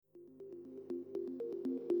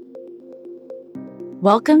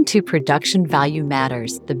Welcome to Production Value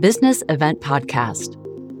Matters, the business event podcast,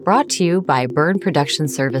 brought to you by Burn Production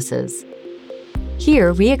Services.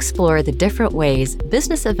 Here, we explore the different ways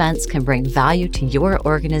business events can bring value to your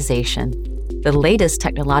organization, the latest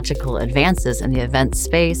technological advances in the event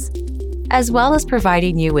space, as well as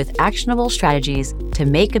providing you with actionable strategies to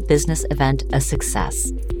make a business event a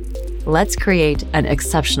success. Let's create an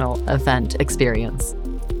exceptional event experience.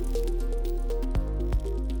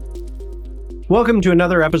 Welcome to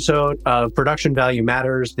another episode of Production Value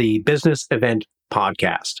Matters, the business event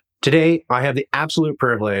podcast. Today, I have the absolute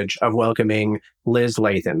privilege of welcoming Liz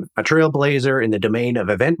Lathan, a trailblazer in the domain of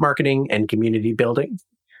event marketing and community building.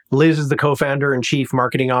 Liz is the co-founder and chief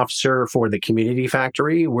marketing officer for the Community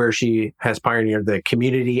Factory, where she has pioneered the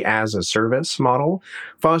community as a service model,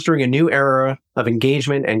 fostering a new era of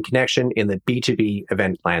engagement and connection in the B2B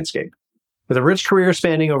event landscape. With a rich career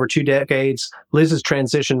spanning over 2 decades, Liz has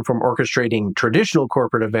transitioned from orchestrating traditional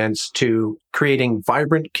corporate events to creating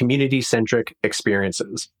vibrant, community-centric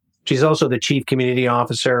experiences. She's also the chief community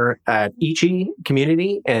officer at Ichi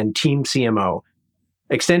Community and Team CMO,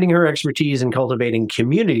 extending her expertise in cultivating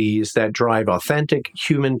communities that drive authentic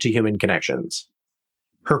human-to-human connections.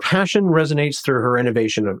 Her passion resonates through her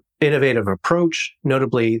innovative approach,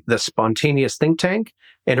 notably the Spontaneous Think Tank,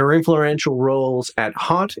 and her influential roles at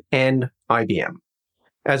Hot and IBM.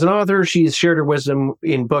 As an author, she's shared her wisdom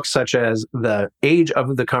in books such as The Age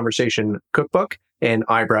of the Conversation Cookbook and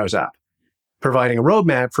Eyebrows Up, providing a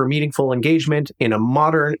roadmap for meaningful engagement in a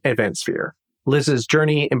modern event sphere. Liz's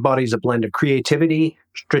journey embodies a blend of creativity,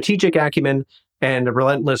 strategic acumen, and a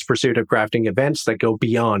relentless pursuit of crafting events that go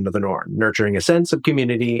beyond the norm, nurturing a sense of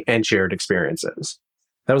community and shared experiences.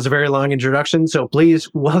 That was a very long introduction, so please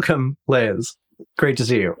welcome Liz. Great to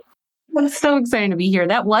see you. I'm so excited to be here.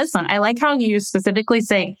 That was fun. I like how you specifically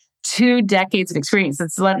say 2 decades of experience.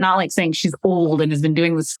 It's not like saying she's old and has been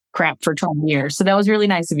doing this crap for 20 years. So that was really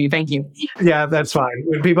nice of you. Thank you. Yeah, that's fine.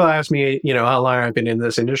 When people ask me, how long I've been in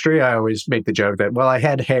this industry, I always make the joke that, I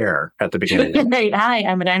had hair at the beginning. Great. Hi,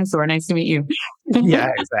 I'm a dinosaur. Nice to meet you.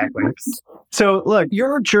 Yeah, exactly. So look,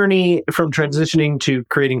 your journey from transitioning to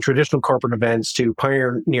creating traditional corporate events to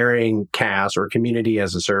pioneering CaaS or community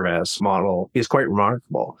as a service model is quite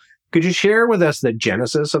remarkable. Could you share with us the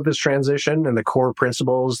genesis of this transition and the core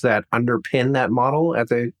principles that underpin that model at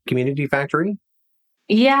the Community Factory?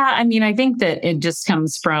 Yeah, I think that it just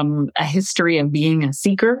comes from a history of being a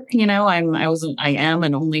seeker. I am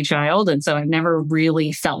an only child, and so I've never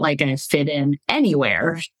really felt like I fit in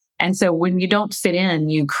anywhere. And so when you don't fit in,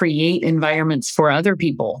 you create environments for other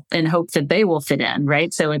people and hope that they will fit in,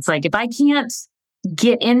 right? So it's like, if I can't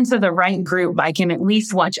get into the right group, I can at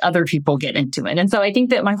least watch other people get into it. And so I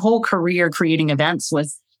think that my whole career creating events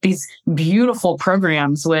was these beautiful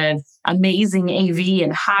programs with amazing AV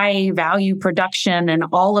and high value production and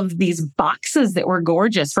all of these boxes that were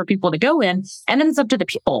gorgeous for people to go in. And then it's up to the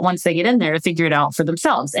people once they get in there to figure it out for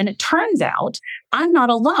themselves. And it turns out I'm not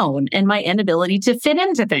alone in my inability to fit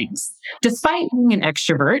into things. Despite being an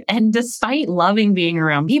extrovert and despite loving being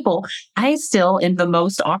around people, I still am the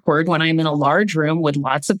most awkward when I'm in a large room with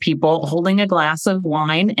lots of people holding a glass of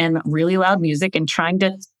wine and really loud music and trying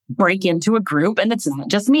to break into a group, and it's not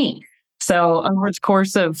just me. So over the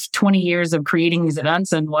course of 20 years of creating these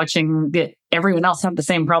events and watching everyone else have the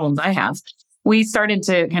same problems I have, we started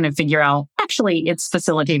to kind of figure out, actually, it's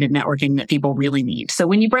facilitated networking that people really need. So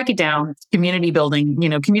when you break it down, community building,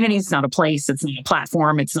 community is not a place, it's not a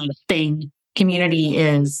platform, it's not a thing. Community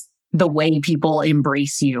is the way people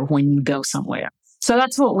embrace you when you go somewhere. So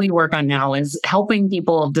that's what we work on now, is helping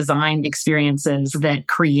people design experiences that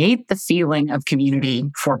create the feeling of community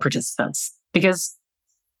for participants. Because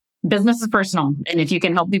business is personal. And if you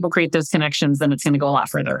can help people create those connections, then it's going to go a lot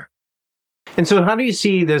further. And so how do you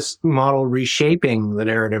see this model reshaping the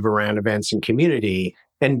narrative around events and community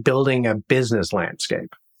and building a business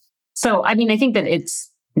landscape? So, I think that it's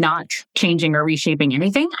not changing or reshaping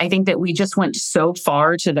anything. I think that we just went so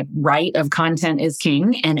far to the right of content is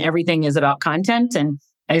king and everything is about content. And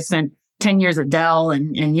I spent 10 years at Dell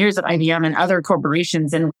and years at IBM and other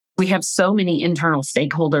corporations. And we have so many internal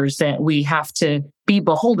stakeholders that we have to be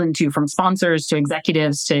beholden to, from sponsors to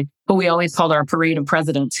executives to what we always called our parade of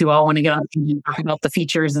presidents, who all want to get on and talk about the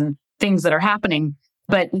features and things that are happening.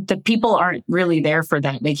 But the people aren't really there for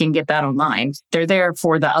that. They can get that online. They're there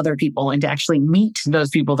for the other people and to actually meet those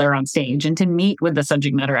people there on stage and to meet with the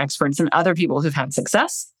subject matter experts and other people who've had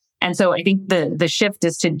success. And so I think the shift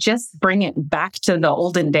is to just bring it back to the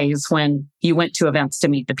olden days when you went to events to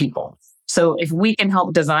meet the people. So if we can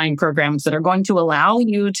help design programs that are going to allow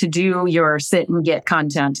you to do your sit and get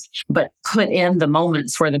content, but put in the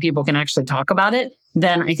moments where the people can actually talk about it,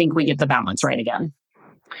 then I think we get the balance right again.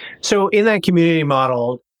 So in that community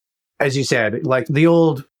model, as you said, like the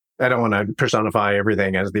old, I don't want to personify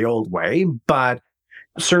everything as the old way, but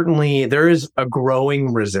certainly there is a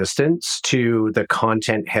growing resistance to the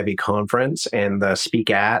content heavy conference and the speak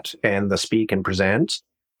at and the speak and present.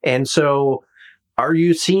 And so are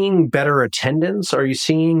you seeing better attendance? Are you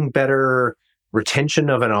seeing better retention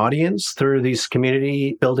of an audience through these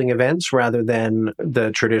community building events rather than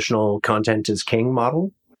the traditional content is king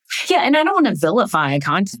model? Yeah, and I don't want to vilify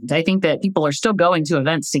content. I think that people are still going to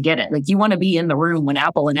events to get it. Like you want to be in the room when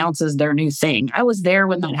Apple announces their new thing. I was there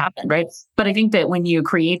when that happened, right? But I think that when you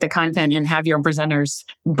create the content and have your own presenters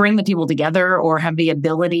bring the people together or have the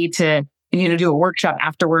ability to do a workshop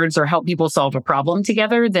afterwards or help people solve a problem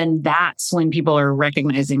together, then that's when people are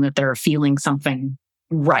recognizing that they're feeling something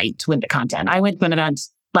right with the content. I went to an event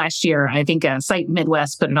last year. I think Site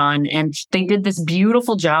Midwest put it on, and they did this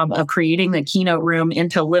beautiful job of creating the keynote room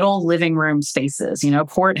into little living room spaces.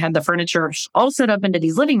 Port had the furniture all set up into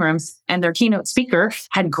these living rooms, and their keynote speaker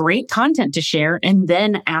had great content to share and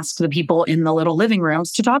then ask the people in the little living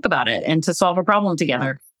rooms to talk about it and to solve a problem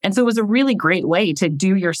together. And so it was a really great way to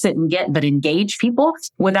do your sit and get, but engage people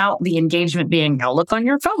without the engagement being, now look on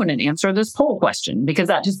your phone and answer this poll question, because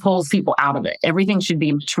that just pulls people out of it. Everything should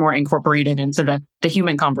be much more incorporated into the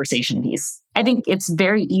human conversation piece. I think it's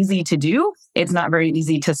very easy to do. It's not very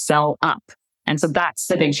easy to sell up. And so that's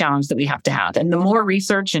the big challenge that we have to have. And the more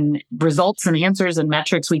research and results and answers and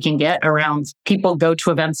metrics we can get around people go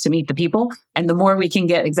to events to meet the people, and the more we can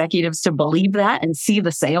get executives to believe that and see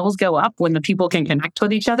the sales go up when the people can connect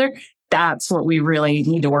with each other, that's what we really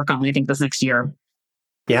need to work on, I think, this next year.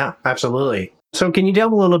 Yeah, absolutely. So can you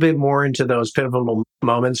delve a little bit more into those pivotal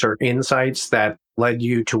moments or insights that led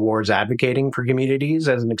you towards advocating for communities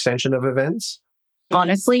as an extension of events?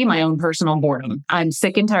 Honestly, my own personal boredom. I'm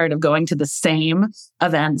sick and tired of going to the same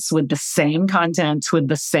events with the same content, with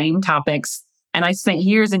the same topics. And I spent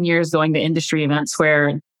years and years going to industry events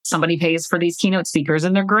where somebody pays for these keynote speakers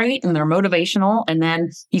and they're great and they're motivational. And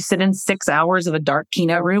then you sit in 6 hours of a dark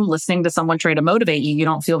keynote room listening to someone try to motivate you. You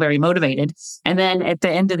don't feel very motivated. And then at the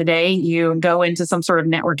end of the day, you go into some sort of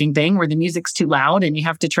networking thing where the music's too loud and you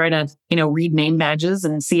have to try to, read name badges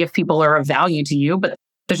and see if people are of value to you. But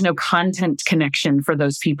there's no content connection for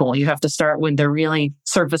those people. You have to start with their really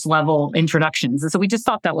surface level introductions. And so we just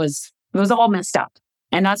thought it was all messed up.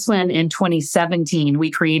 And that's when in 2017, we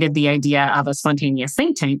created the idea of a spontaneous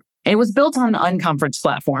think tank. It was built on the Unconference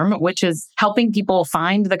platform, which is helping people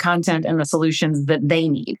find the content and the solutions that they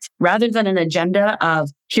need. Rather than an agenda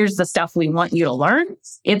of, here's the stuff we want you to learn,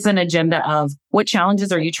 it's an agenda of, what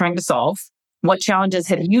challenges are you trying to solve? What challenges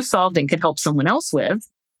have you solved and could help someone else with?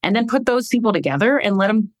 And then put those people together and let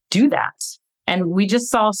them do that. And we just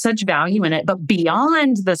saw such value in it. But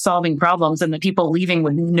beyond the solving problems and the people leaving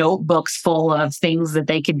with notebooks full of things that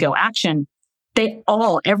they could go action,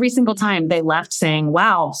 every single time they left saying,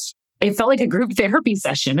 wow, it felt like a group therapy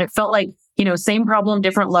session. It felt like, same problem,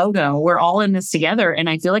 different logo. We're all in this together. And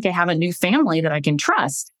I feel like I have a new family that I can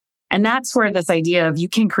trust. And that's where this idea of you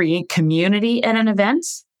can create community at an event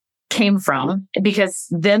came from, because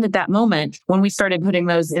then at that moment, when we started putting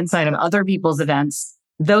those inside of other people's events,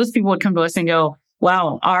 those people would come to us and go,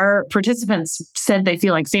 wow, our participants said they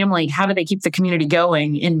feel like family. How do they keep the community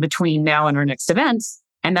going in between now and our next events?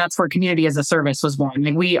 And that's where community as a service was born.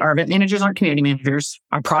 Our event managers aren't community managers.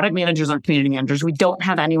 Our product managers aren't community managers. We don't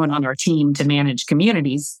have anyone on our team to manage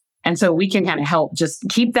communities. And so we can kind of help just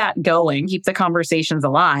keep that going, keep the conversations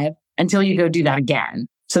alive until you go do that again.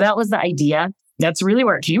 So that was the idea. That's really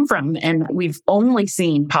where it came from. And we've only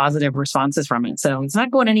seen positive responses from it. So it's not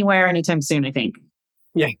going anywhere anytime soon, I think.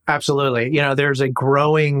 Yeah, absolutely. There's a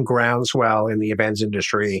growing groundswell in the events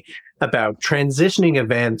industry about transitioning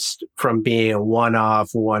events from being a one-off,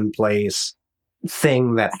 one place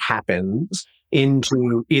thing that happens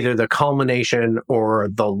into either the culmination or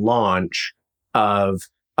the launch of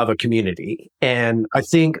a community. And I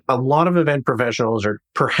think a lot of event professionals are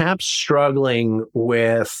perhaps struggling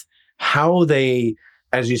with how they,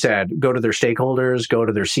 as you said, go to their stakeholders, go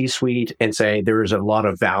to their C-suite and say, there is a lot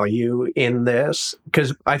of value in this.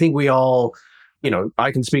 Because I think we all,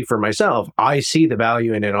 I can speak for myself. I see the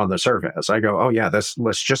value in it on the surface. I go, oh yeah, this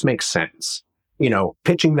just makes sense.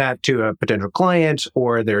 Pitching that to a potential client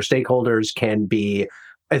or their stakeholders can be,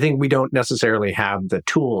 I think we don't necessarily have the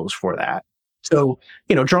tools for that. So,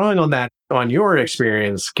 drawing on that, on your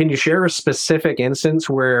experience, can you share a specific instance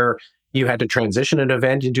where you had to transition an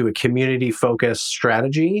event into a community-focused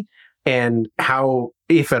strategy, and how,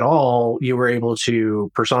 if at all, you were able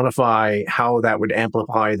to personify how that would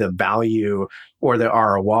amplify the value or the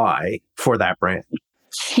ROI for that brand?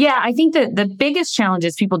 Yeah, I think that the biggest challenge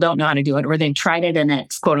is people don't know how to do it, or they've tried it and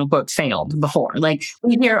it's quote unquote failed before. Like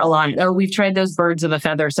we hear a lot, oh, we've tried those birds of a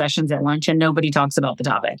feather sessions at lunch and nobody talks about the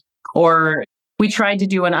topic. Or we tried to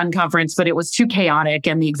do an unconference, but it was too chaotic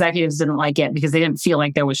and the executives didn't like it because they didn't feel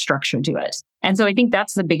like there was structure to it. And so I think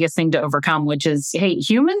that's the biggest thing to overcome, which is, hey,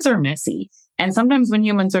 humans are messy. And sometimes when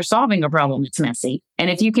humans are solving a problem, it's messy.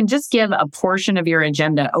 And if you can just give a portion of your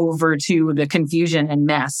agenda over to the confusion and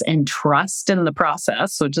mess and trust in the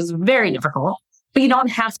process, which is very difficult, but you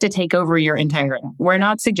don't have to take over your entire. We're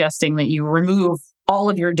not suggesting that you remove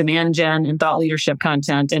all of your demand gen and thought leadership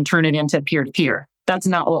content and turn it into peer-to-peer. That's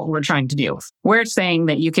not what we're trying to do. We're saying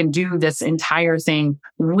that you can do this entire thing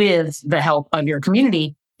with the help of your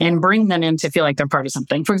community and bring them in to feel like they're part of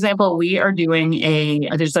something. For example, we are doing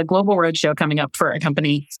there's a global roadshow coming up for a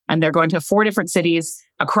company, and they're going to 4 different cities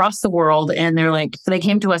across the world. And they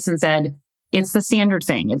came to us and said, it's the standard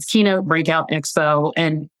thing. It's keynote, breakout, expo.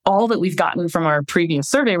 And all that we've gotten from our previous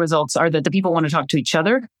survey results are that the people want to talk to each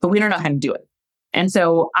other, but we don't know how to do it. And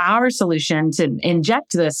so our solution to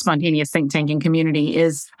inject this spontaneous think tanking community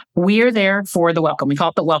is we're there for the welcome. We call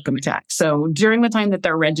it the welcome attack. So during the time that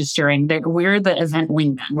they're registering, we're the event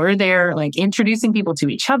wingman. We're there like introducing people to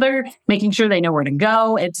each other, making sure they know where to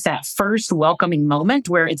go. It's that first welcoming moment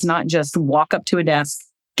where it's not just walk up to a desk,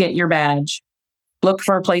 get your badge, look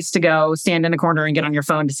for a place to go, stand in a corner and get on your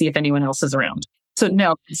phone to see if anyone else is around. So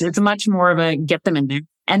no, it's much more of a get them in there.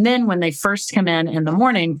 And then when they first come in the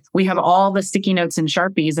morning, we have all the sticky notes and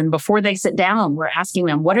Sharpies. And before they sit down, we're asking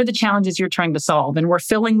them, what are the challenges you're trying to solve? And we're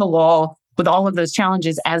filling the wall with all of those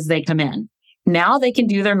challenges as they come in. Now they can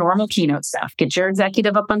do their normal keynote stuff. Get your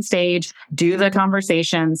executive up on stage, do the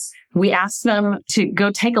conversations. We ask them to go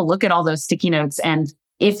take a look at all those sticky notes. And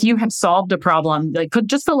if you have solved a problem, like put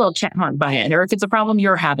just a little check mark by it. Or if it's a problem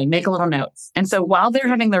you're having, make a little note. And so while they're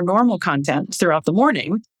having their normal content throughout the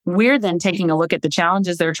morning, we're then taking a look at the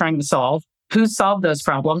challenges they're trying to solve, who solved those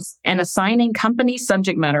problems, and assigning company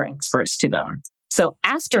subject matter experts to them. So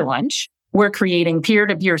after lunch, we're creating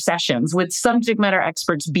peer-to-peer sessions with subject matter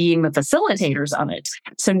experts being the facilitators of it.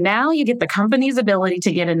 So now you get the company's ability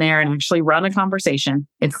to get in there and actually run a conversation.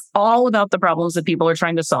 It's all about the problems that people are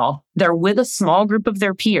trying to solve. They're with a small group of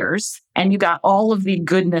their peers, and you got all of the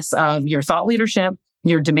goodness of your thought leadership,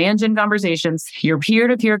 your demand gen conversations, your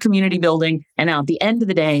peer-to-peer community building. And now at the end of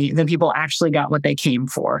the day, the people actually got what they came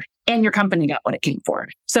for and your company got what it came for.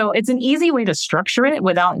 So it's an easy way to structure it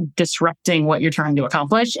without disrupting what you're trying to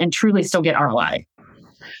accomplish and truly still get ROI.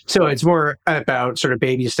 So it's more about sort of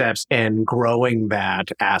baby steps and growing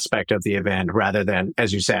that aspect of the event rather than,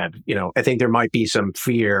 as you said, I think there might be some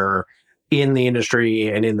fear in the industry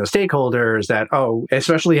and in the stakeholders that,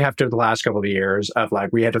 especially after the last couple of years of like,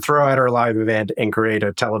 we had to throw out our live event and create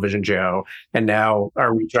a television show. And now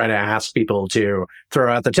are we trying to ask people to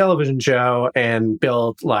throw out the television show and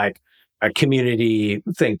build like a community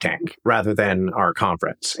think tank rather than our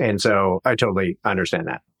conference? And so I totally understand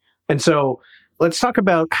that. And so let's talk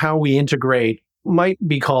about how we integrate might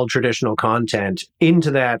be called traditional content into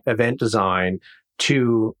that event design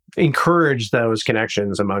to encourage those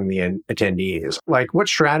connections among the attendees. Like what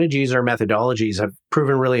strategies or methodologies have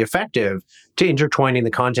proven really effective to intertwining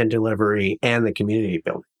the content delivery and the community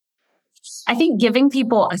building? I think giving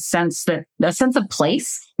people a sense of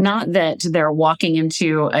place, not that they're walking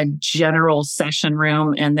into a general session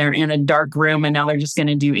room and they're in a dark room and now they're just going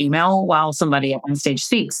to do email while somebody up on stage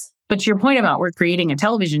speaks. But to your point about we're creating a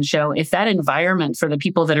television show, if that environment for the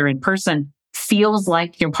people that are in person feels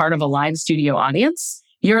like you're part of a live studio audience,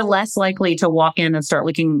 you're less likely to walk in and start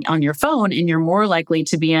looking on your phone, and you're more likely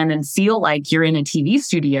to be in and feel like you're in a TV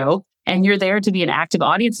studio and you're there to be an active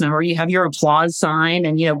audience member. You have your applause sign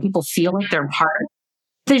and, people feel like they're part.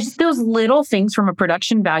 There's those little things from a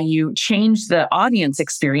production value change the audience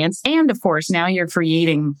experience. And of course, now you're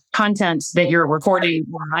creating content that you're recording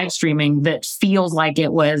or live streaming that feels like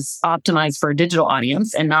it was optimized for a digital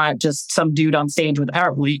audience and not just some dude on stage with a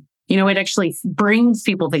PowerPoint. It actually brings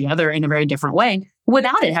people together in a very different way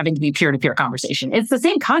without it having to be peer-to-peer conversation. It's the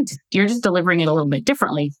same content. You're just delivering it a little bit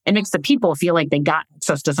differently. It makes the people feel like they got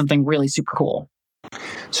access to something really super cool.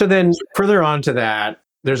 So then further on to that,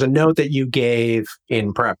 there's a note that you gave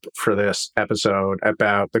in prep for this episode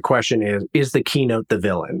about the question is the keynote the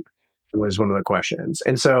villain? Was one of the questions.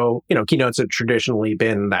 And so, keynotes have traditionally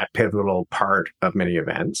been that pivotal part of many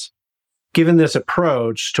events. Given this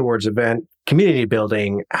approach towards event community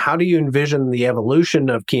building, how do you envision the evolution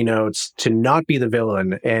of keynotes to not be the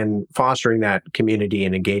villain and fostering that community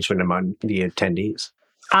and engagement among the attendees?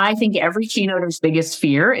 I think every keynoter's biggest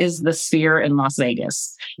fear is the sphere in Las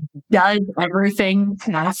Vegas. Does everything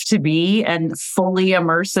have to be a fully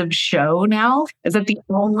immersive show now? Is it the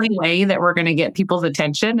only way that we're going to get people's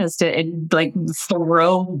attention is to like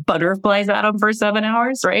throw butterflies at them for 7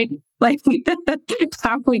 hours, right? Like,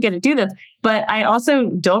 how are we going to do this? But I also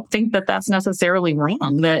don't think that that's necessarily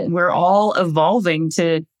wrong, that we're all evolving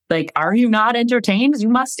to like, are you not entertained? You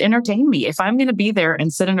must entertain me. If I'm going to be there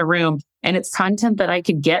and sit in a room and it's content that I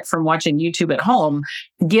could get from watching YouTube at home,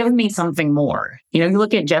 give me something more. You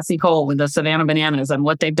look at Jesse Cole with the Savannah Bananas and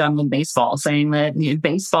what they've done with baseball, saying that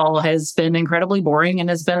baseball has been incredibly boring and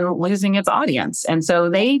has been losing its audience. And so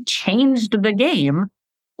they changed the game.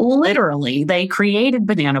 Literally, they created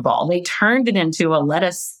Banana Ball. They turned it into a let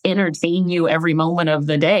us entertain you every moment of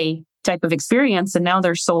the day type of experience. And now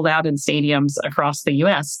they're sold out in stadiums across the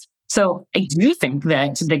US. So I do think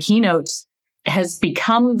that the keynote has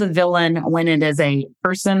become the villain when it is a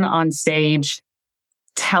person on stage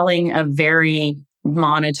telling a very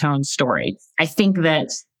monotone story. I think that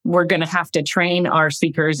we're going to have to train our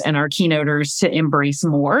speakers and our keynoters to embrace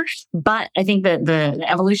more. But I think that the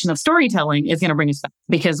evolution of storytelling is going to bring us back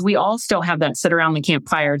because we all still have that sit around the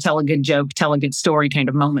campfire, tell a good joke, tell a good story kind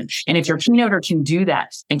of moment. And if your keynoter can do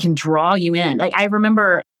that and can draw you in, like I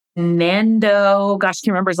remember Nando, gosh, I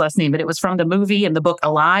can't remember his last name, but it was from the movie and the book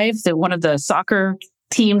Alive, that one of the soccer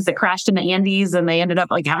teams that crashed in the Andes and they ended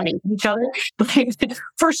up like having each other.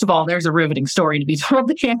 First of all, there's a riveting story to be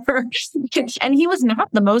told there. And he was not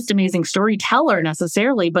the most amazing storyteller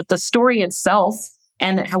necessarily, but the story itself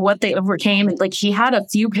and what they overcame, like he had a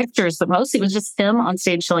few pictures, but mostly it was just him on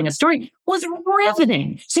stage telling a story, was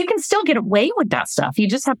riveting. So you can still get away with that stuff. You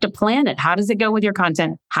just have to plan it. How does it go with your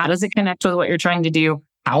content? How does it connect with what you're trying to do?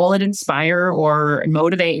 How will it inspire or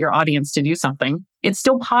motivate your audience to do something? It's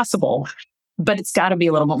still possible, but it's got to be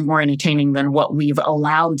a little bit more entertaining than what we've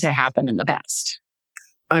allowed to happen in the past.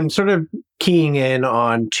 I'm sort of keying in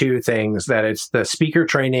on two things, that it's the speaker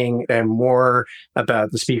training and more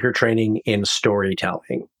about the speaker training in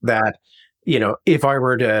storytelling. That, if I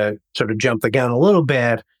were to sort of jump the gun a little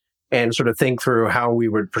bit and sort of think through how we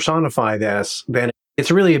would personify this, then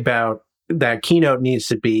it's really about that keynote needs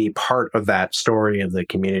to be part of that story of the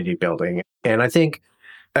community building. And I think,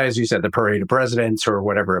 as you said, the parade of presidents or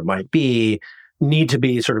whatever it might be, need to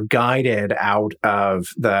be sort of guided out of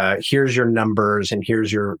the here's your numbers and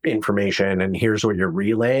here's your information and here's what you're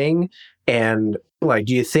relaying. And like,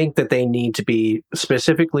 do you think that they need to be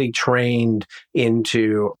specifically trained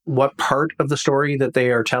into what part of the story that they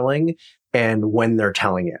are telling and when they're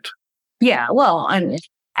telling it? Yeah, well,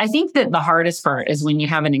 I think that the hardest part is when you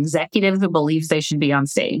have an executive who believes they should be on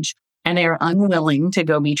stage and they are unwilling to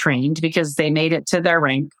go be trained because they made it to their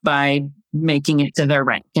rank by making it to their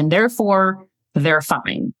rank. And therefore, they're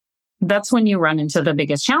fine. That's when you run into the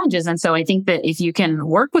biggest challenges. And so I think that if you can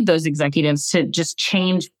work with those executives to just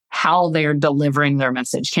change how they're delivering their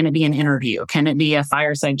message, can it be an interview? Can it be a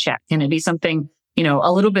fireside chat? Can it be something,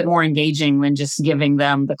 a little bit more engaging than just giving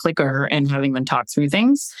them the clicker and having them talk through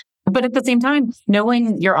things? But at the same time,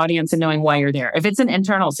 knowing your audience and knowing why you're there. If it's an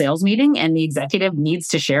internal sales meeting and the executive needs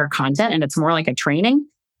to share content and it's more like a training,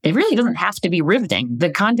 it really doesn't have to be riveting. The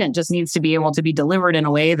content just needs to be able to be delivered in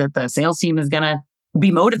a way that the sales team is going to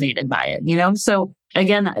be motivated by it, So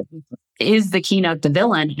again, is the keynote the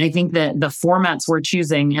villain? I think that the formats we're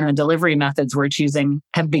choosing and the delivery methods we're choosing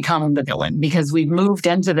have become the villain because we've moved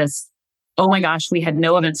into this, oh my gosh, we had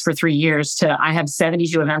no events for 3 years to I have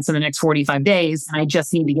 72 events in the next 45 days. And I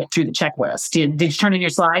just need to get through the checklist. Did you turn in your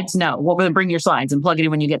slides? No. Well, we'll bring your slides and plug it in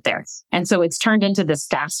when you get there. And so it's turned into this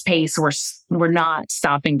fast pace where we're not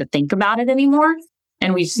stopping to think about it anymore.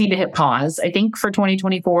 And we just need to hit pause, I think, for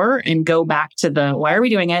 2024 and go back to why are we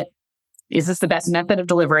doing it? Is this the best method of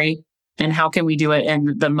delivery? And how can we do it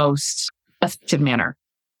in the most effective manner?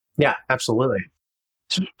 Yeah, absolutely.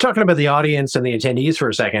 So talking about the audience and the attendees for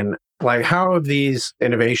a second, like how have these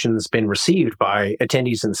innovations been received by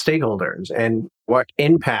attendees and stakeholders? And what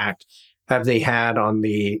impact have they had on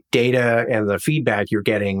the data and the feedback you're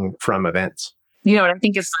getting from events? What I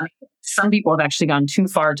think is funny. Some people have actually gone too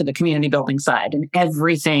far to the community building side and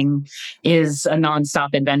everything is a nonstop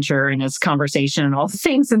adventure and is conversation and all the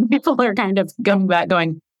things. And people are kind of going back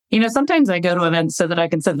going, sometimes I go to events so that I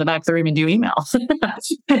can sit in the back of the room and do emails.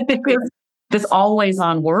 This always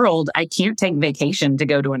on world, I can't take vacation to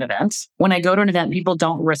go to an event. When I go to an event, people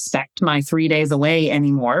don't respect my 3 days away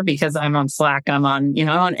anymore because I'm on Slack, I'm on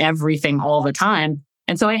everything all the time.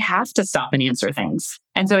 And so I have to stop and answer things.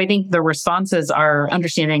 And so I think the responses are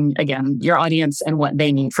understanding, again, your audience and what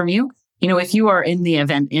they need from you. If you are in the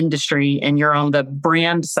event industry and you're on the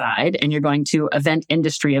brand side and you're going to event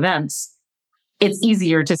industry events, it's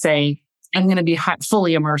easier to say, I'm going to be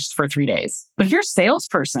fully immersed for 3 days. But if you're a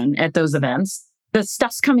salesperson at those events, the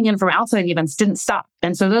stuff's coming in from outside the events didn't stop.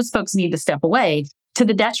 And so those folks need to step away to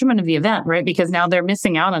the detriment of the event, right? Because now they're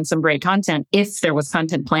missing out on some great content if there was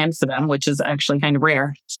content planned for them, which is actually kind of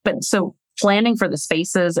rare. But so planning for the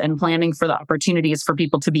spaces and planning for the opportunities for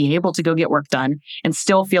people to be able to go get work done and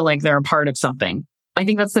still feel like they're a part of something. I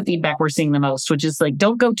think that's the feedback we're seeing the most, which is like,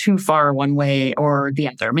 don't go too far one way or the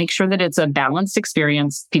other. Make sure that it's a balanced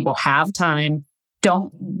experience. People have time.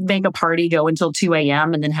 Don't make a party go until 2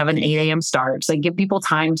 a.m. and then have an 8 a.m. start. It's like give people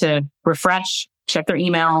time to refresh, check their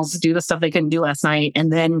emails, do the stuff they couldn't do last night,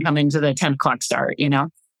 and then come into the 10 o'clock start, you know?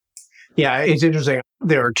 Yeah, it's interesting.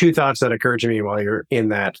 There are two thoughts that occurred to me while you're in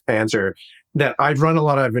that answer. That I'd run a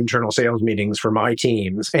lot of internal sales meetings for my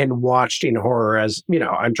teams and watched in horror as,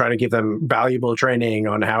 I'm trying to give them valuable training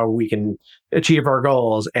on how we can achieve our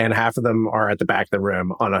goals. And half of them are at the back of the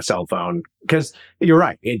room on a cell phone. Because you're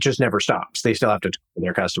right, it just never stops. They still have to talk to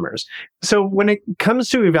their customers. So when it comes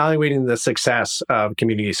to evaluating the success of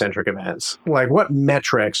community-centric events, like what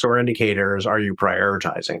metrics or indicators are you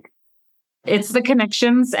prioritizing? It's the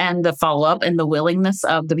connections and the follow-up and the willingness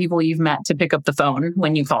of the people you've met to pick up the phone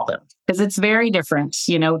when you call them. Because it's very different,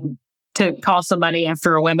 to call somebody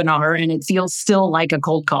after a webinar and it feels still like a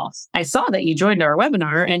cold call. I saw that you joined our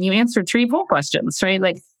webinar and you answered 3 poll questions, right?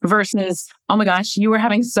 Like versus, oh my gosh, you were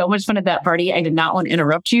having so much fun at that party. I did not want to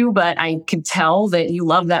interrupt you, but I could tell that you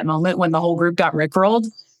loved that moment when the whole group got rickrolled.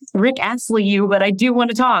 Rick Astley you, but I do want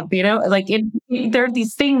to talk, there are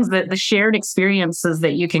these things that the shared experiences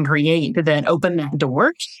that you can create that open that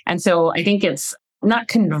door. And so I think it's not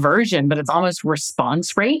conversion, but it's almost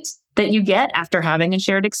response rate that you get after having a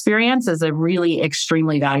shared experience is a really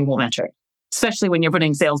extremely valuable metric, especially when you're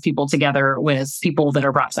putting salespeople together with people that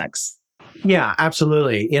are prospects. Yeah,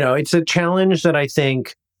 absolutely. It's a challenge that I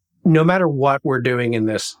think no matter what we're doing in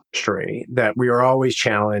this industry, that we are always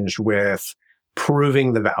challenged with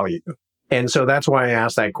proving the value. And so that's why I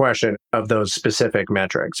asked that question of those specific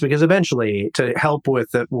metrics, because eventually to help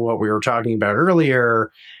with what we were talking about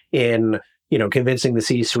earlier in, convincing the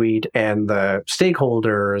C-suite and the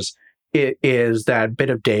stakeholders, it is that bit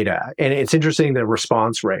of data. And it's interesting, the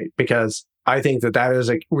response rate, because I think that is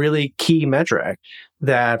a really key metric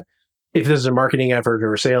that if there's a marketing effort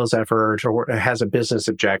or a sales effort or it has a business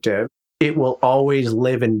objective, it will always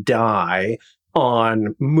live and die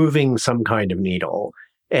on moving some kind of needle.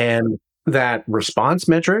 And that response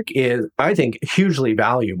metric is, I think, hugely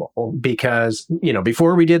valuable because,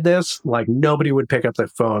 before we did this, like nobody would pick up the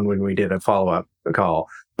phone when we did a follow-up call,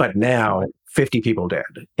 but now 50 people did.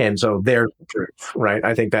 And so there's the truth, right?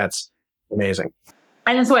 I think that's amazing.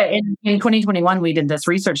 And that's why in 2021, we did this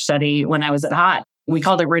research study when I was at Hot. We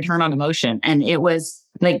called it return on emotion. And it was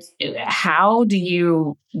like, how do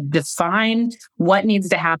you define what needs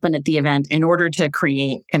to happen at the event in order to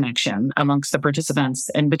create connection amongst the participants?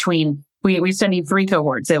 And between, we studied 3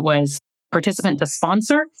 cohorts. It was participant to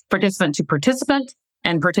sponsor, participant to participant,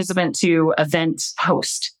 and participant to event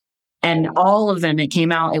host. And all of them, it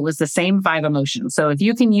came out, it was the same 5 emotions. So if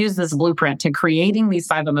you can use this blueprint to creating these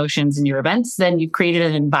 5 emotions in your events, then you've created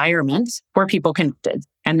an environment where people connected.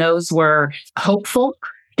 And those were hopeful.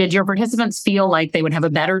 Did your participants feel like they would have a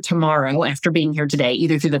better tomorrow after being here today,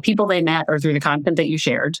 either through the people they met or through the content that you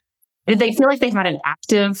shared? Did they feel like they had an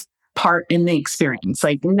active part in the experience?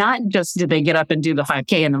 Like not just did they get up and do the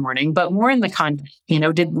 5K in the morning, but more in the content.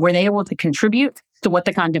 Were they able to contribute to what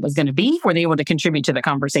the content was going to be? Were they able to contribute to the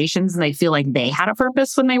conversations and they feel like they had a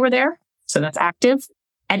purpose when they were there? So that's active.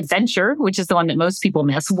 Adventure, which is the one that most people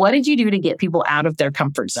miss. What did you do to get people out of their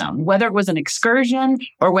comfort zone? Whether it was an excursion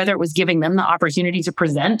or whether it was giving them the opportunity to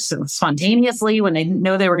present spontaneously when they didn't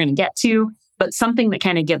know they were going to get to, but something that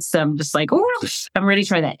kind of gets them just like, oh, I'm ready to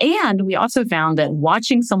try that. And we also found that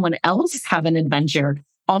watching someone else have an adventure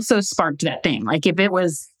also sparked that thing. Like if it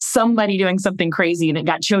was somebody doing something crazy that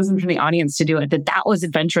got chosen from the audience to do it, that was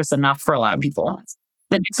adventurous enough for a lot of people.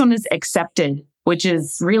 The next one is accepted, which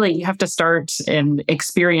is really, you have to start and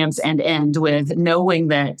experience and end with knowing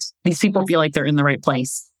that these people feel like they're in the right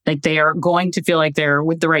place. Like they are going to feel like they're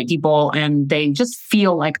with the right people and they just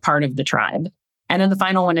feel like part of the tribe. And then the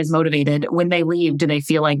final one is motivated. When they leave, do they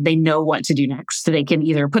feel like they know what to do next? So they can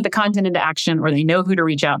either put the content into action or they know who to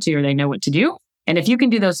reach out to or they know what to do. And if you can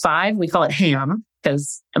do those 5, we call it HAM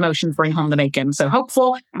because emotions bring home the bacon. So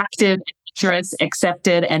hopeful, active, adventurous,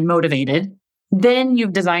 accepted, and motivated. Then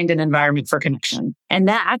you've designed an environment for connection. And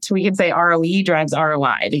that we can say ROE drives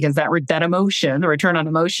ROI because that emotion, the return on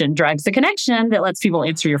emotion drives the connection that lets people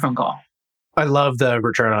answer your phone call. I love the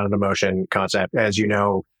return on emotion concept. As you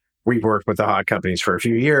know, we've worked with the hot companies for a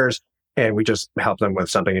few years. and we just helped them with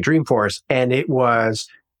something in Dreamforce. And it was,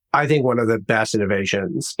 I think, one of the best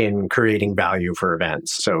innovations in creating value for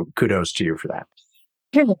events. So kudos to you for that.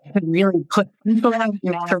 Really put people have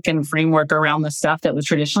metric and framework around the stuff that was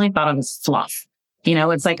traditionally thought of as fluff.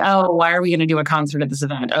 It's like, oh, why are we going to do a concert at this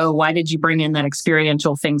event? Oh, why did you bring in that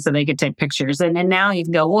experiential thing so they could take pictures? And now you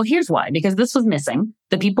can go, well, here's why, because this was missing.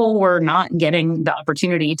 The people were not getting the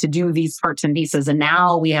opportunity to do these parts and pieces. And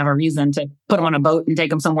now we have a reason to put them on a boat and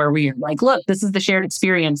take them somewhere where you're like, look, this is the shared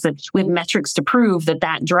experience that with metrics to prove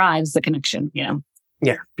that drives the connection,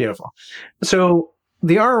 Yeah, beautiful. So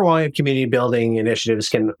the ROI of community building initiatives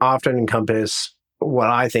can often encompass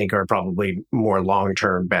what I think are probably more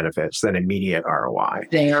long-term benefits than immediate ROI.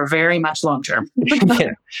 They are very much long-term.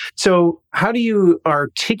 Yeah. So how do you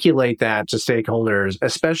articulate that to stakeholders,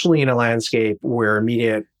 especially in a landscape where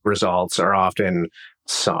immediate results are often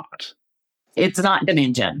sought? It's not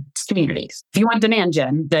demand gen, it's communities. If you want demand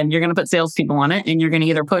gen, then you're going to put salespeople on it and you're going to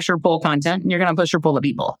either push or pull content and you're going to push or pull the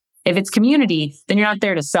people. If it's community, then you're not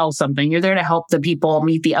there to sell something. You're there to help the people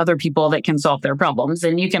meet the other people that can solve their problems.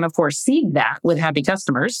 And you can, of course, seed that with happy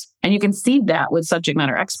customers. And you can seed that with subject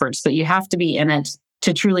matter experts, but you have to be in it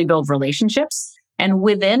to truly build relationships. And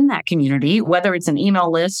within that community, whether it's an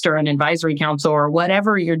email list or an advisory council or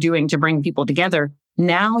whatever you're doing to bring people together,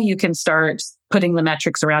 now you can start putting the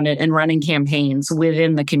metrics around it and running campaigns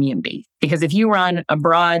within the community. Because if you run a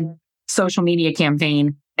broad social media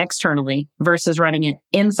campaign externally versus running it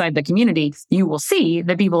inside the community, you will see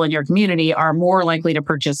that people in your community are more likely to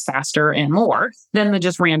purchase faster and more than the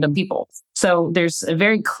just random people. So there's a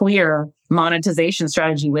very clear monetization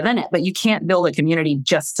strategy within it, but you can't build a community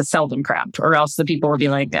just to sell them crap, or else the people will be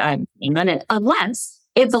like, I'm in it, unless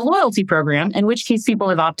it's a loyalty program, in which case people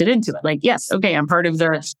have opted into it. Like, yes, okay, I'm part of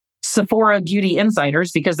their Sephora Beauty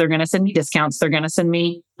Insiders because they're going to send me discounts. They're going to send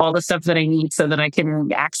me all the stuff that I need so that I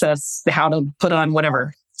can access how to put on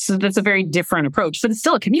whatever. So that's a very different approach, but it's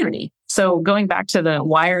still a community. So going back to the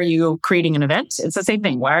why are you creating an event? It's the same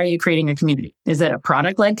thing. Why are you creating a community? Is it a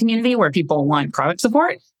product-led community where people want product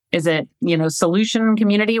support? Is it, solution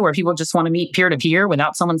community where people just want to meet peer-to-peer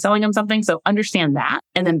without someone selling them something? So understand that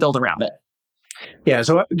and then build around it. Yeah,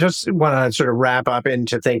 so I just want to sort of wrap up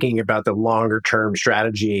into thinking about the longer term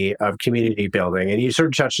strategy of community building. And you sort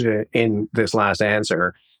of touched it in this last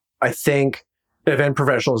answer. I think event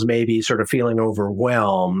professionals may be sort of feeling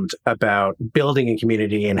overwhelmed about building a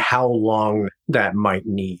community and how long that might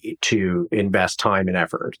need to invest time and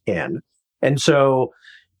effort in. And so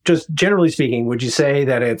just generally speaking, would you say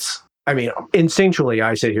that instinctually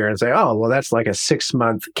I sit here and say, oh, well, that's like a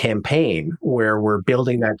 6-month campaign where we're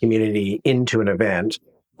building that community into an event,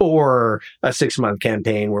 or a 6-month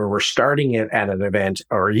campaign where we're starting it at an event,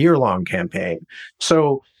 or a year-long campaign.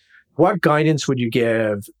 So what guidance would you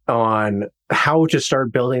give on how to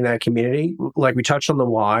start building that community? Like we touched on the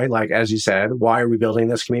why, like as you said, why are we building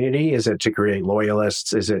this community? Is it to create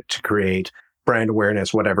loyalists? Is it to create brand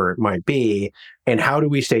awareness, whatever it might be? And how do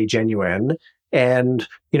we stay genuine? And,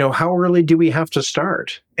 how early do we have to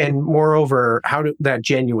start? And moreover, that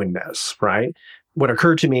genuineness, right? What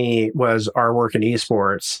occurred to me was our work in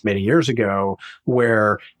esports many years ago,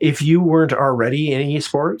 where if you weren't already in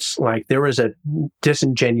esports, like there was a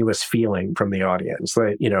disingenuous feeling from the audience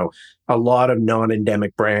that, a lot of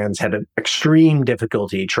non-endemic brands had an extreme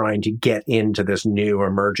difficulty trying to get into this new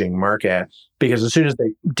emerging market, because as soon as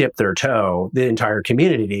they dipped their toe, the entire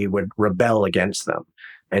community would rebel against them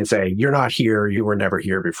and say, you're not here, you were never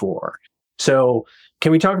here before. So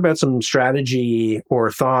can we talk about some strategy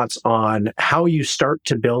or thoughts on how you start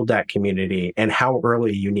to build that community and how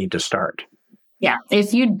early you need to start? Yeah.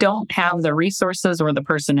 If you don't have the resources or the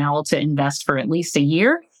personnel to invest for at least a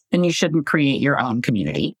year, then you shouldn't create your own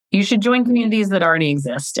community. You should join communities that already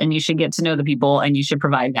exist, and you should get to know the people, and you should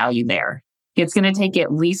provide value there. It's going to take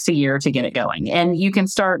at least a year to get it going. And you can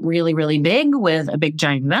start really, really big with a big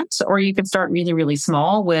giant event, or you can start really, really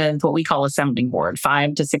small with what we call a sounding board,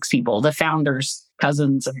 5 to 6 people, the founders,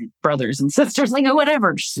 cousins and brothers and sisters,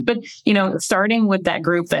 whatever. But, starting with that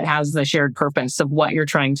group that has the shared purpose of what you're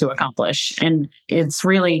trying to accomplish. And it's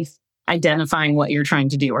really identifying what you're trying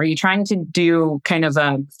to do. Are you trying to do kind of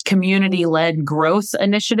a community-led growth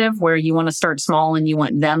initiative where you want to start small and you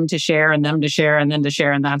want them to share and them to share and then to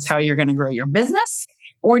share, and that's how you're going to grow your business?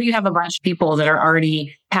 Or do you have a bunch of people that are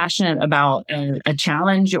already passionate about a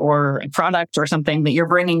challenge or a product or something that you're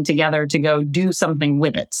bringing together to go do something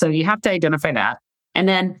with it? So you have to identify that. And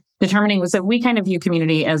then determining, so we kind of view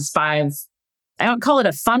community as 5, I don't call it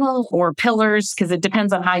a funnel or pillars because it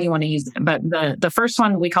depends on how you want to use it. But the first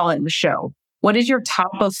one, we call it the show. What is your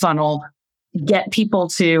top of funnel get people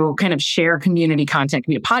to kind of share community content. It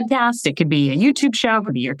could be a podcast, it could be a YouTube show, it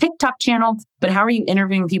could be your TikTok channel. But how are you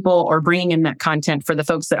interviewing people or bringing in that content for the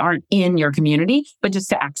folks that aren't in your community, but just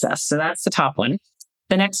to access? So that's the top one.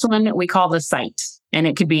 The next one we call the site. And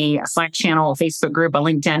it could be a Slack channel, a Facebook group, a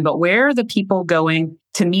LinkedIn, but where are the people going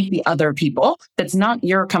to meet the other people? That's not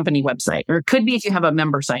your company website, or it could be if you have a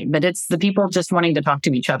member site, but it's the people just wanting to talk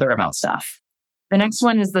to each other about stuff. The next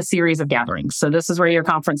one is the series of gatherings. So this is where your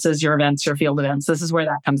conferences, your events, your field events, this is where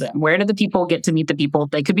that comes in. Where do the people get to meet the people?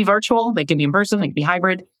 They could be virtual, they could be in person, they could be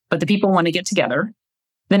hybrid, but the people want to get together.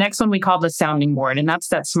 The next one we call the sounding board, and that's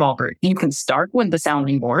that small group. You can start with the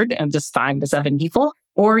sounding board of just 5 to 7 people,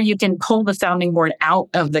 or you can pull the sounding board out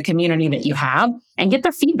of the community that you have and get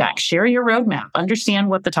their feedback, share your roadmap, understand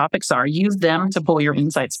what the topics are, use them to pull your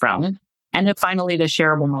insights from. And then finally, the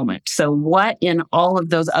shareable moment. So what in all of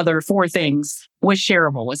those other 4 things was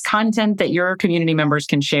shareable? Was content that your community members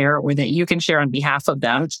can share or that you can share on behalf of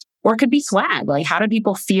them? Or it could be swag. Like, how do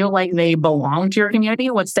people feel like they belong to your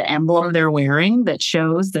community? What's the emblem they're wearing that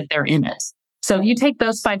shows that they're in it? So if you take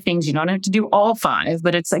those 5 things, you don't have to do all 5,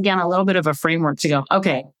 but it's, again, a little bit of a framework to go,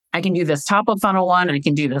 okay, I can do this top of funnel one, and I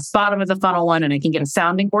can do this bottom of the funnel one, and I can get a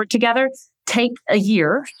sounding board together. Take a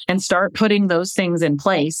year and start putting those things in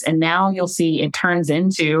place. And now you'll see it turns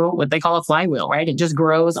into what they call a flywheel, right? It just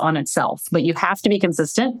grows on itself. But you have to be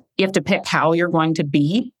consistent. You have to pick how you're going to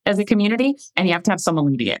be as a community, and you have to have someone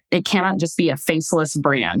leading it. It cannot just be a faceless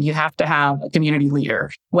brand. You have to have a community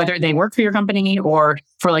leader, whether they work for your company or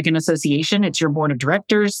for like an association. It's your board of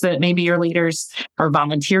directors that may be your leaders, or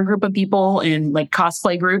volunteer group of people in like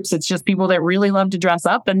cosplay groups. It's just people that really love to dress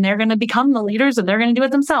up, and they're going to become the leaders, and they're going to do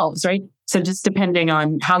it themselves, right? So just depending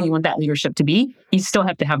on how you want that leadership to be, you still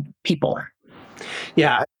have to have people.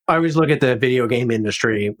 Yeah, I always look at the video game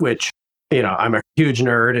industry, which, I'm a huge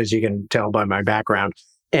nerd, as you can tell by my background.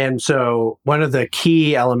 And so one of the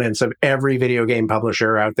key elements of every video game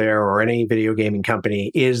publisher out there or any video gaming company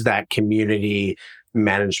is that community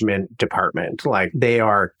management department. Like, they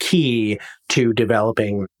are key to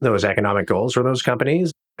developing those economic goals for those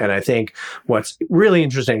companies. And I think what's really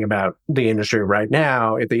interesting about the industry right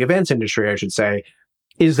now, the events industry, I should say,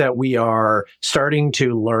 is that we are starting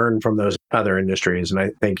to learn from those other industries. And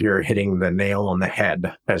I think you're hitting the nail on the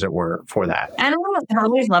head, as it were, for that. And I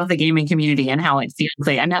always love the gaming community and how it feels.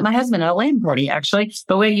 I met my husband at a LAN party, actually.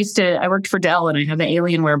 But I worked for Dell, and I had the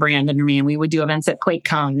Alienware brand under me, and we would do events at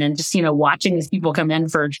QuakeCon, and just, watching these people come in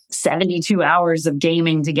for 72 hours of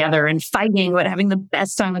gaming together and fighting, but having the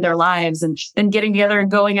best time of their lives, and then getting together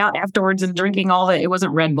and going out afterwards and drinking it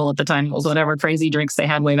wasn't Red Bull at the time. It was whatever crazy drinks they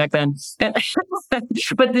had way back then.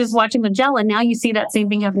 But just watching the gel, and now you see that same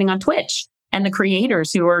thing happening on Twitch. And the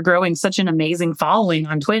creators who are growing such an amazing following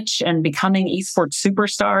on Twitch and becoming esports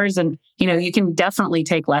superstars. And, you can definitely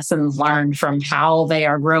take lessons learned from how they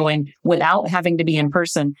are growing without having to be in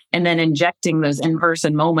person, and then injecting those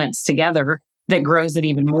in-person moments together that grows it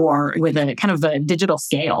even more with a kind of a digital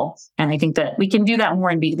scale. And I think that we can do that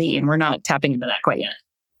more in B2B, and we're not tapping into that quite yet.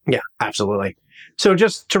 Yeah, absolutely. So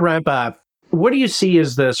just to wrap up, what do you see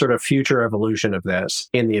as the sort of future evolution of this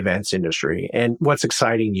in the events industry? And what's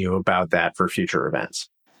exciting you about that for future events?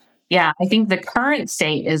 Yeah, I think the current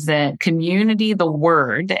state is that community, the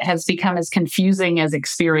word, has become as confusing as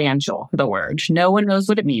experiential, the word. No one knows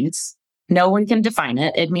what it means. No one can define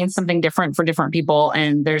it. It means something different for different people,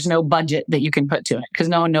 and there's no budget that you can put to it because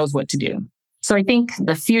no one knows what to do. So I think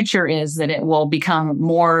the future is that it will become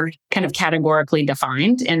more kind of categorically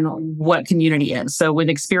defined in what community is. So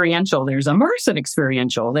with experiential, there's immersive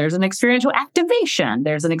experiential, there's an experiential activation,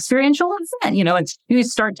 there's an experiential event, and you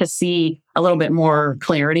start to see a little bit more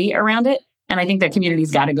clarity around it. And I think that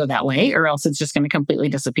community's got to go that way, or else it's just going to completely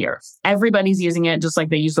disappear. Everybody's using it just like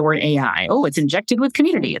they use the word AI. Oh, it's injected with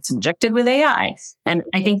community. It's injected with AI. And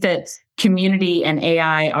I think that community and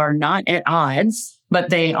AI are not at odds, but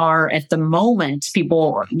they are at the moment,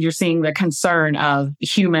 you're seeing the concern of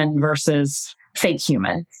human versus fake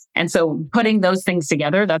human. And so putting those things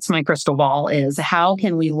together, that's my crystal ball, is how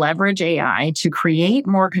can we leverage AI to create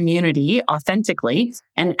more community authentically?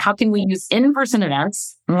 And how can we use in-person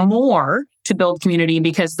events more to build community?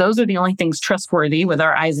 Because those are the only things trustworthy with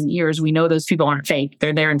our eyes and ears. We know those people aren't fake.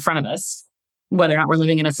 They're there in front of us. Whether or not we're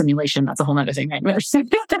living in a simulation, that's a whole other thing, right? But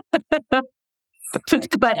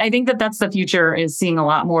I think that that's the future, is seeing a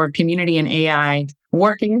lot more community and AI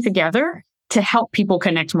working together to help people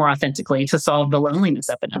connect more authentically to solve the loneliness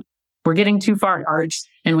epidemic. We're getting too far apart,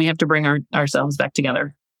 and we have to bring ourselves back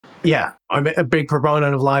together. Yeah, I'm a big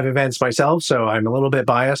proponent of live events myself, so I'm a little bit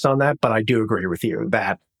biased on that, but I do agree with you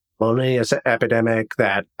that loneliness epidemic,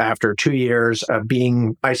 that after 2 years of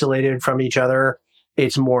being isolated from each other,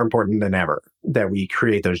 it's more important than ever that we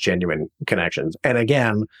create those genuine connections. And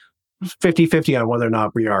again, 50-50 on whether or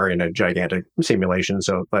not we are in a gigantic simulation.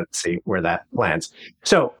 So let's see where that lands.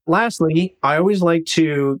 So lastly, I always like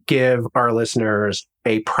to give our listeners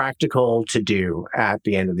a practical to do at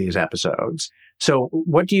the end of these episodes. So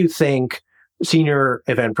what do you think senior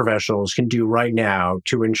event professionals can do right now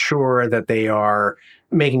to ensure that they are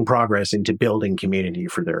making progress into building community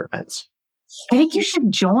for their events? I think you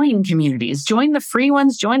should join communities, join the free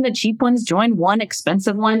ones, join the cheap ones, join one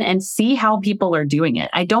expensive one, and see how people are doing it.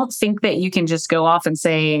 I don't think that you can just go off and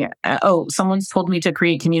say, oh, someone's told me to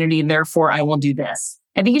create community, therefore I will do this.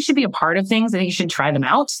 I think you should be a part of things. I think you should try them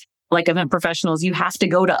out. Like event professionals, you have to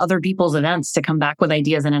go to other people's events to come back with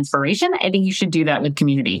ideas and inspiration. I think you should do that with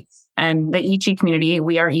community. And the Ichi community,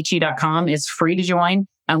 weareichi.com, is free to join.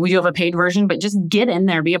 We do have a paid version, but just get in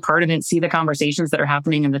there, be a part of it, see the conversations that are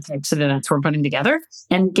happening and the types of events we're putting together,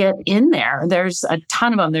 and get in there. There's a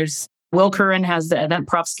ton of them. There's Will Curran has the Event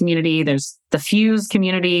Props community. There's the Fuse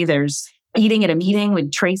community. There's Eating at a Meeting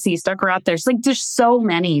with Tracy Stuckerath. There's so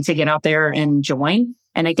many to get out there and join.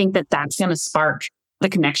 And I think that that's going to spark the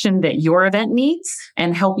connection that your event needs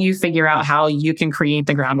and help you figure out how you can create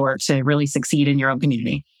the groundwork to really succeed in your own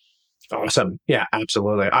community. Awesome. Yeah,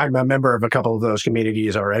 absolutely. I'm a member of a couple of those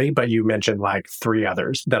communities already, but you mentioned like 3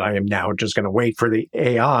 others that I am now just going to wait for the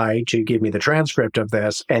AI to give me the transcript of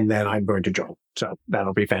this, and then I'm going to join. So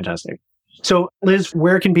that'll be fantastic. So Liz,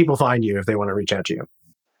 where can people find you if they want to reach out to you?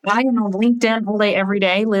 I am on LinkedIn all day, every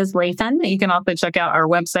day, Liz Lathan. You can also check out our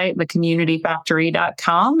website,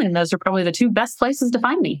 thecommunityfactory.com. And those are probably the 2 best places to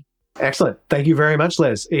find me. Excellent. Thank you very much,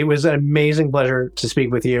 Liz. It was an amazing pleasure to speak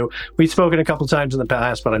with you. We've spoken a couple of times in the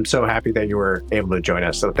past, but I'm so happy that you were able to join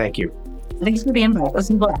us. So thank you. Thanks for the invite. It was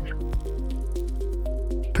a pleasure.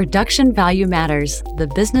 Production Value Matters, the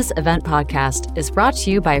business event podcast, is brought to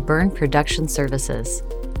you by Burn Production Services.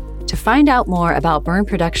 To find out more about Burn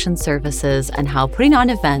Production Services and how putting on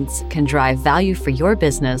events can drive value for your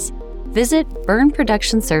business, visit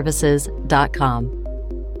burnproductionservices.com.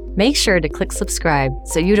 Make sure to click subscribe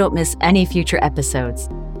so you don't miss any future episodes.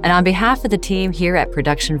 And on behalf of the team here at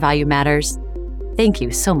Production Value Matters, thank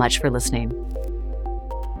you so much for listening.